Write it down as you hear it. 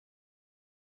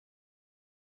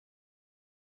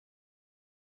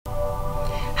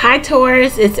Hi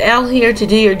Taurus, it's Elle here to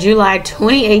do your July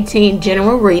 2018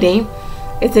 general reading.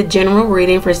 It's a general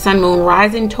reading for Sun, Moon,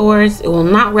 Rising Taurus. It will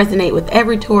not resonate with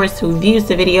every Taurus who views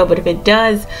the video, but if it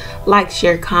does, like,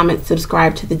 share, comment,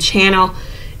 subscribe to the channel.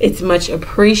 It's much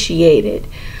appreciated.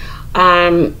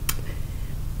 I'm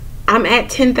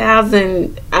at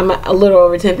 10,000, I'm a little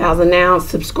over 10,000 now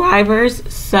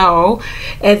subscribers. So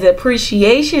as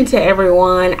appreciation to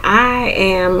everyone, I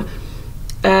am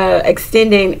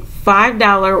extending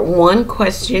 $5 one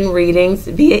question readings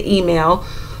via email.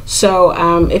 So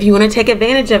if you want to take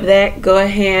advantage of that, go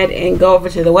ahead and go over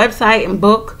to the website and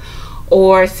book,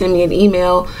 or send me an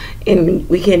email and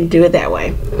we can do it that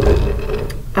way.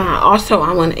 Also,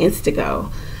 I'm on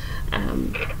Instago,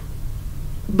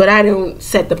 but I don't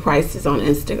set the prices on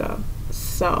Instago.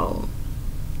 So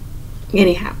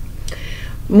anyhow,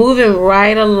 moving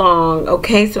right along.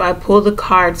 Okay, so I pulled the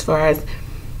cards for us.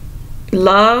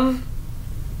 Love,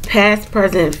 past,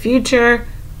 present, future,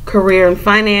 career and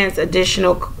finance,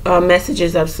 additional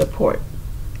messages of support.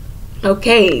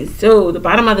 Okay, so the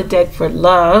bottom of the deck for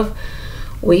love,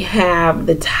 we have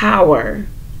the Tower.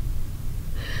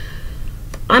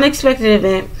 Unexpected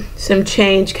event, some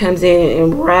change comes in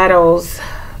and rattles,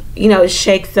 you know, it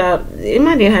shakes up. It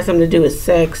might even have something to do with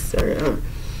sex or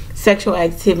sexual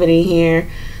activity here.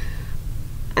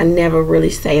 I never really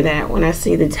say that when I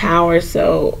see the Tower,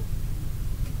 so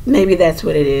maybe that's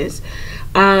what it is.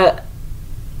 But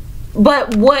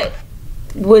what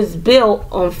was built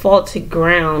on faulty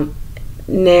ground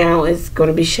now is going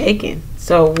to be shaken.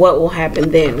 So what will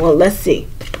happen then? Well, let's see.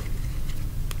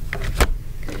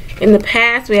 In the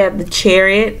past, we have the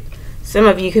Chariot. Some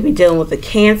of you could be dealing with the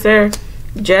Cancer,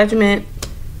 Judgment,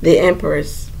 the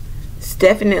Empress. It's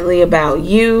definitely about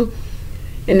you.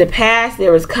 In the past,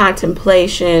 there was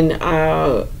contemplation,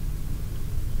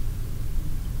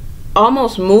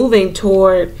 almost moving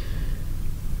toward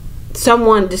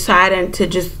someone deciding to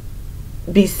just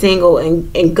be single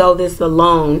and go this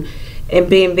alone, and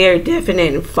being very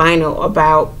definite and final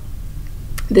about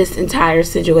this entire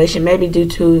situation, maybe due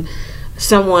to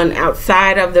someone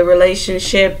outside of the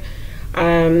relationship.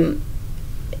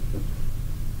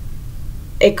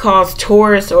 It caused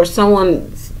Taurus, or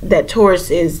someone that Taurus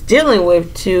is dealing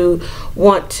with, to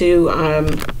want to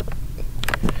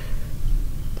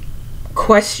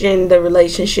question the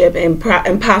relationship and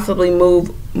possibly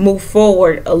move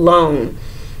forward alone.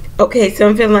 Okay, so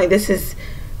I'm feeling like this is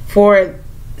for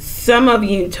some of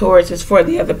you, Taurus, is for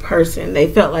the other person. They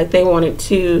felt like they wanted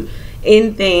to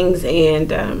end things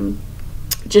and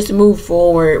just move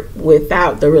forward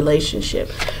without the relationship.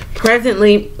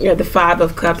 Presently, you have the Five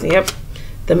of Cups. Yep,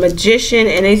 the Magician,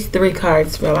 and these three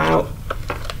cards fell out.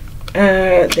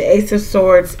 The Ace of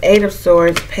Swords, Eight of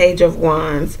Swords, Page of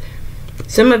Wands.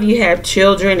 Some of you have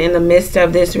children in the midst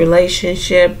of this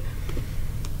relationship.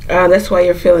 That's why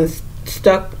you're feeling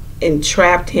stuck and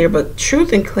trapped here. But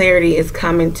truth and clarity is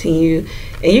coming to you,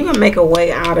 and you're going to make a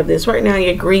way out of this. Right now,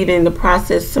 you're grieving the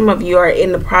process. Some of you are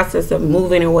in the process of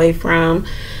moving away from.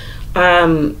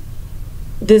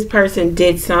 This person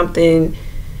did something,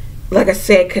 like I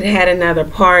said, could have had another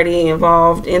party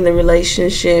involved in the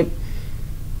relationship.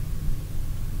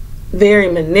 Very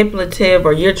manipulative,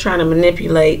 or you're trying to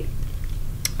manipulate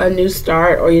a new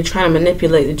start, or you're trying to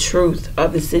manipulate the truth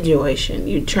of the situation.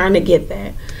 You're trying to get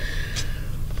that.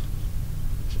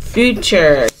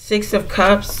 Future, Six of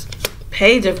Cups,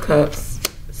 Page of Cups,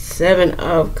 Seven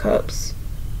of Cups.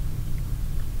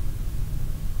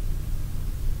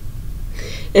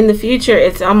 In the future,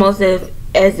 it's almost as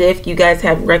if you guys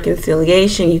have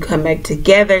reconciliation. You come back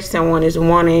together. Someone is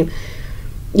wanting,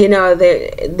 you know,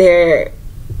 they're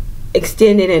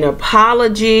extending an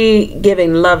apology,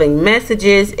 giving loving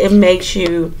messages. It makes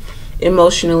you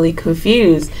emotionally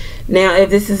confused. Now, if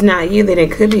this is not you, then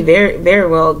it could be very, very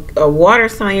well a water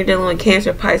sign. You're dealing with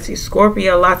Cancer, Pisces,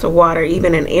 Scorpio, lots of water,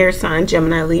 even an air sign,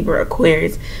 Gemini, Libra,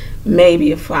 Aquarius,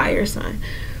 maybe a fire sign.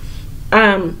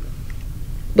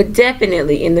 But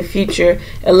definitely in the future,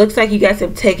 it looks like you guys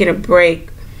have taken a break,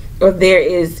 or there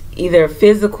is either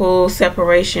physical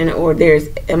separation or there's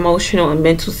emotional and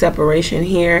mental separation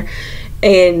here.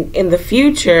 And in the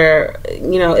future,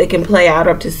 you know, it can play out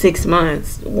up to 6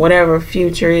 months, whatever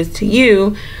future is to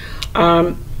you.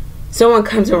 Someone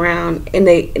comes around and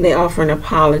they offer an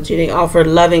apology. They offer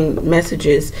loving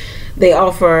messages. They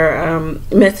offer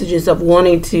messages of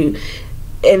wanting to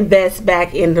invest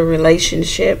back in the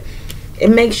relationship. It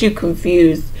makes you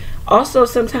confused. Also,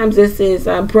 sometimes this is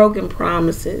broken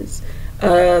promises,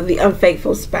 the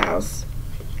unfaithful spouse.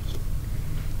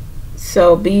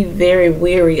 So be very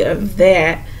wary of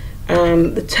that.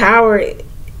 The Tower,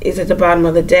 is at the bottom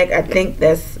of the deck. I think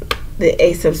that's the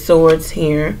Ace of Swords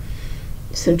here.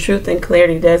 some truth and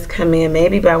clarity does come in,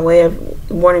 maybe by way of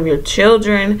one of your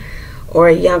children or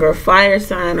a younger fire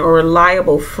sign, or a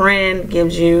reliable friend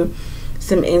gives you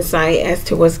some insight as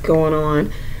to what's going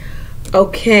on.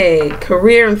 Okay,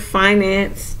 career and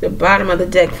finance. The bottom of the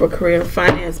deck for career and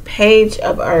finance, Page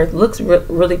of Earth, looks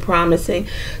really promising.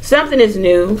 Something is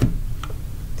new.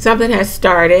 Something has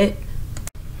started.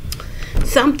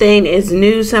 Something is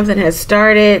new. Something has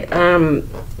started.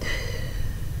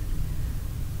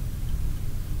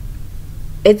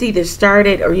 It's either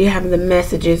started or you have the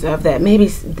messages of that. Maybe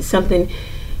something,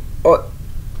 or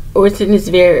it's in its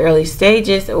very early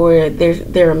stages, or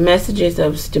there are messages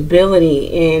of stability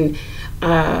in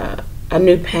a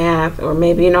new path, or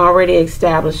maybe an already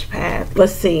established path.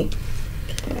 Let's see.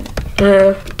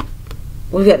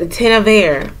 We've got the Ten of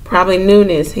Air, probably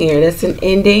newness here. That's an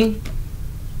ending.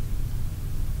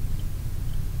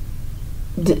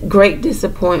 Great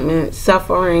disappointment,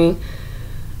 suffering.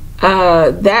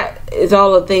 That is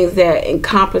all the things that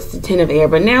encompass the Ten of Air.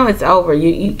 But now it's over.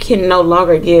 You can no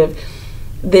longer give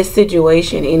this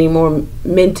situation any more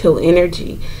mental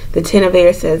energy. The Ten of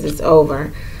Air says it's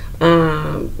over.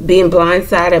 Being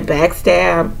blindsided,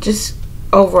 backstabbed, just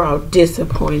overall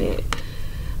disappointed.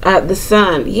 The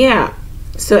Sun, yeah.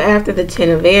 So after the Ten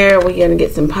of Air, we're going to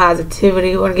get some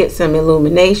positivity. We're going to get some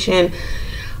illumination.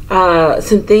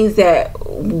 Some things that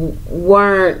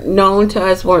weren't known to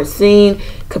us, weren't seen,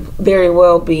 could very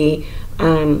well be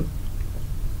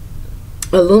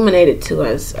illuminated to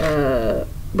us,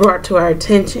 brought to our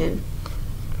attention.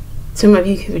 Some of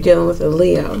you could be dealing with a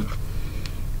Leo.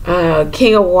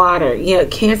 King of Water, yeah,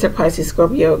 Cancer, Pisces,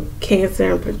 Scorpio,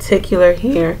 Cancer in particular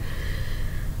here.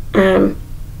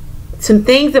 Some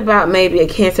things about maybe a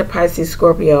Cancer, Pisces,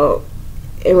 Scorpio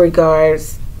in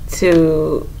regards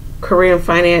to career and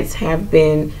finance have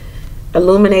been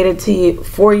illuminated to you,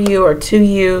 for you, or to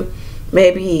you.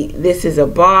 Maybe this is a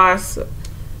boss.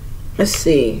 Let's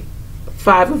see.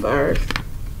 Five of Earth.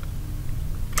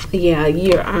 Yeah,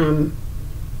 you're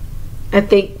I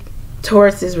think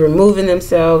Taurus is removing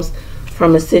themselves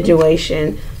from a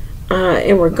situation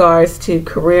in regards to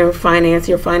career and finance.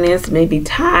 Your finance may be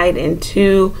tied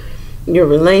into your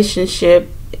relationship,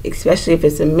 especially if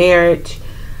it's a marriage.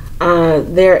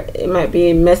 It might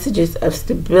be messages of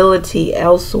stability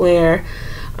elsewhere.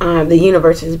 The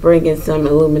universe is bringing some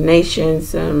illumination,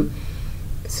 some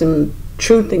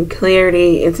truth and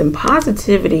clarity, and some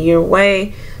positivity your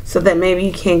way, so that maybe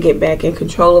you can get back in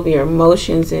control of your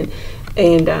emotions and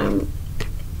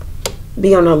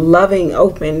be on a loving,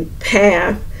 open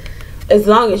path, as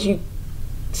long as you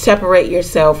separate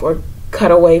yourself or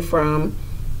cut away from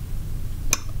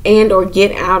and or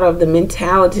get out of the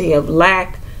mentality of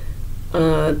lack,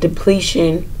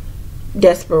 depletion,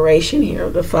 desperation here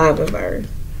of the Five of Earth.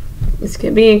 This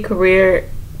could be in career,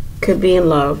 could be in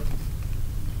love.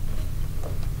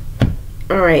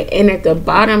 Alright, and at the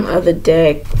bottom of the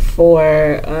deck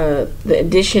for the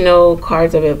additional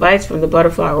cards of advice from the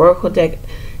Butterfly Oracle deck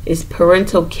is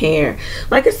parental care.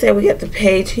 Like I said, we got the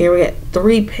page here. We got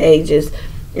 3 pages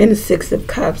in the Six of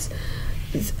Cups.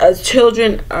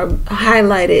 Children are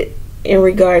highlighted in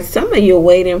regards. Some of you are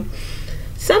waiting.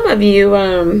 Some of you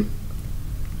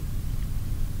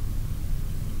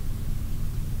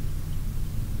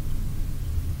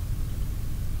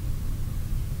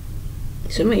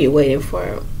waiting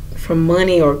for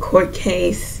money or court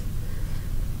case,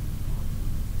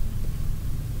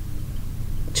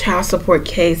 child support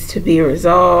case to be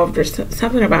resolved, or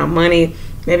something about money,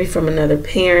 maybe from another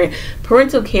parent.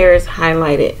 Parental care is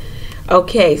highlighted.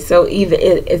 Okay, so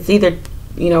it's either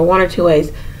one or two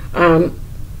ways.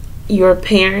 Your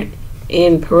parent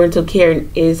and parental care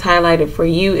is highlighted for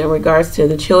you in regards to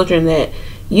the children that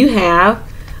you have.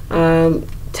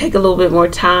 Take a little bit more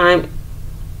time,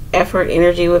 effort,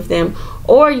 energy with them,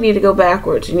 or you need to go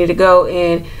backwards. You need to go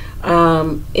and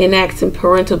enact some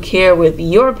parental care with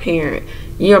your parent,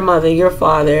 your mother, your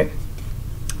father.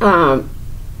 The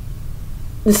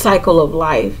cycle of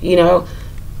life,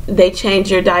 they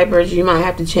change your diapers, you might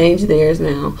have to change theirs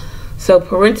now. So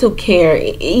parental care,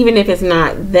 even if it's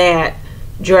not that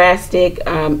drastic,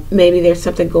 maybe there's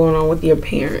something going on with your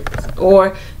parents,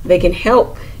 or they can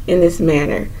help in this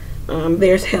matter.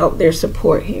 There's help, there's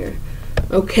support here.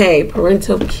 Okay,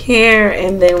 parental care,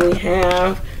 and then we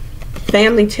have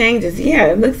family changes. Yeah,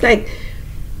 it looks like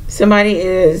somebody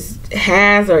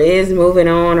has or is moving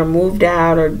on or moved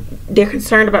out, or they're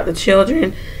concerned about the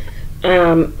children,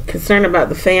 concerned about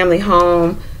the family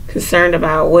home, concerned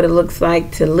about what it looks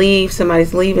like to leave.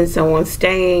 Somebody's leaving, someone's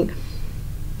staying,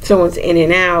 someone's in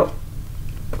and out.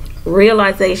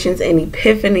 Realizations and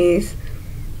epiphanies.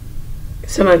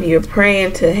 Some of you are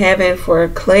praying to heaven for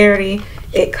clarity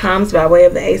It comes by way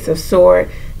of the Ace of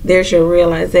Swords. There's your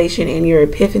realization and your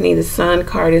epiphany. The Sun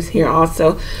card is here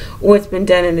also. What's been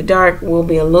done in the dark will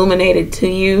be illuminated to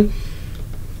you.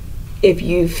 If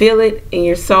you feel it in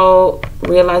your soul,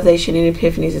 realization and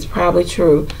epiphanies is probably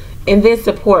true. And then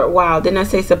support. Wow, didn't I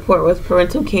say support with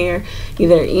parental care?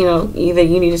 Either you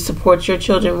need to support your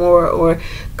children more, or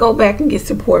go back and get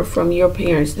support from your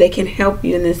parents. They can help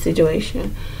you in this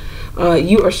situation.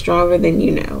 You are stronger than you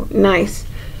know. Nice.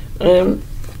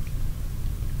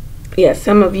 Yeah,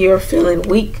 some of you are feeling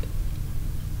weak,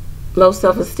 low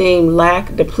self-esteem,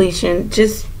 lack, depletion,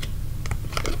 just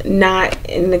not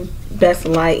in the best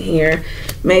light here.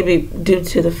 Maybe due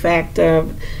to the fact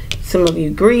of some of you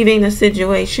grieving a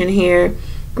situation here,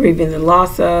 grieving the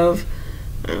loss of.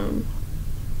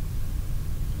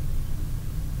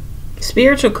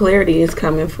 Spiritual clarity is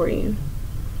coming for you.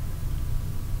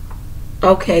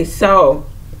 Okay, so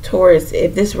Taurus,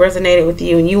 if this resonated with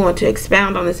you and you want to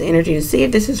expound on this energy to see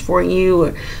if this is for you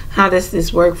or how does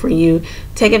this work for you,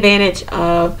 take advantage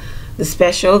of the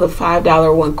special, the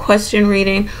 $5 one question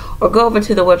reading, or go over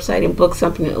to the website and book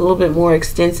something a little bit more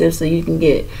extensive so you can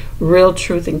get real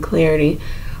truth and clarity.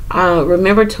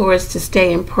 Remember, Taurus, to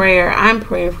stay in prayer. I'm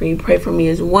praying for you. Pray for me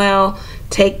as well.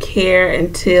 Take care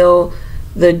until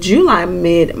the July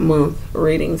mid-month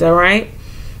readings, all right?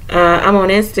 I'm on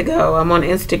Instago. I'm on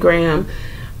Instagram.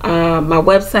 My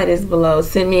website is below.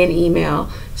 Send me an email.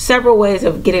 Several ways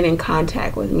of getting in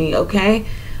contact with me, okay?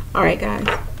 All right, guys.